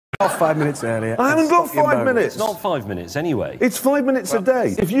5 minutes earlier. I haven't got 5 minutes. It's not 5 minutes anyway. It's 5 minutes a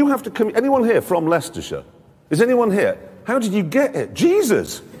day. If you have to commute... Anyone here from Leicestershire? Is anyone here? How did you get it?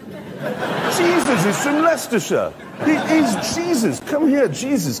 Jesus! Jesus is from Leicestershire. He is Jesus. Come here,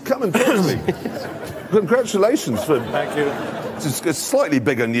 Jesus. Come and talk to me. Congratulations for... Thank you. It's slightly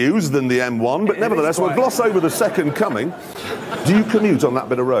bigger news than the M1, but nevertheless, we'll gloss over the second coming. Do you commute on that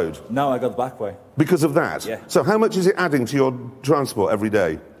bit of road? No, I go the back way. Because of that? Yeah. So how much is it adding to your transport every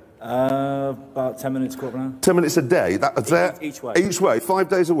day? About 10 minutes, quarter of an hour. 10 minutes a day? That's there? Each way. Each way, 5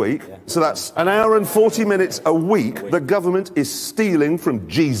 days a week? Yeah. So that's an hour and 40 minutes a week the government is stealing from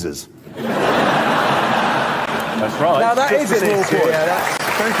Jesus. That's right. Now, that is Just an a small issue. point. Yeah, that's...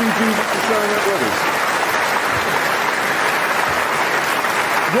 Thank you, Jesus, for sharing that with us.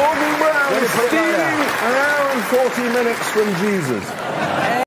 Gordon Brown Let us put it like stealing an hour and 40 minutes from Jesus.